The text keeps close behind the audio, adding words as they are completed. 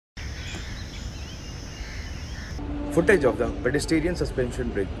Footage of the pedestrian suspension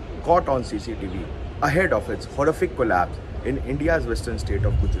bridge caught on CCTV ahead of its horrific collapse in India's western state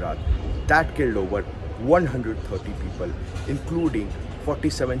of Gujarat that killed over 130 people, including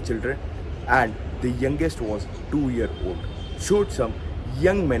 47 children, and the youngest was 2-year-old, showed some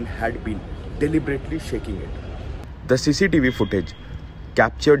young men had been deliberately shaking it. The CCTV footage,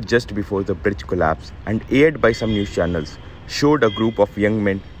 captured just before the bridge collapsed and aired by some news channels, showed a group of young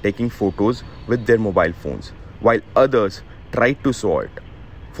men taking photos with their mobile phones, while others tried to saw it,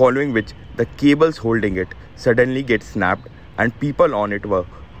 following which the cables holding it suddenly get snapped and people on it were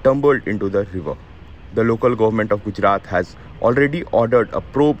tumbled into the river. The local government of Gujarat has already ordered a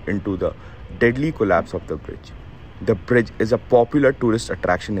probe into the deadly collapse of the bridge. The bridge is a popular tourist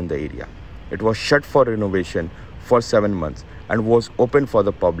attraction in the area. It was shut for renovation for 7 months and was open for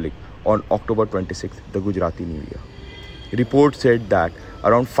the public on October 26th, the Gujarati New Year. Reports said that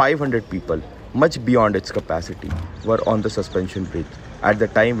around 500 people, much beyond its capacity, were on the suspension bridge at the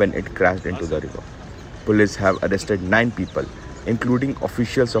time when it crashed into the river. Police have arrested 9 people, including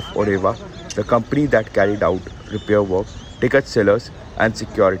officials of Oreva, the company that carried out repair work, ticket sellers and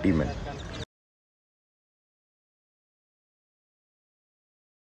security men.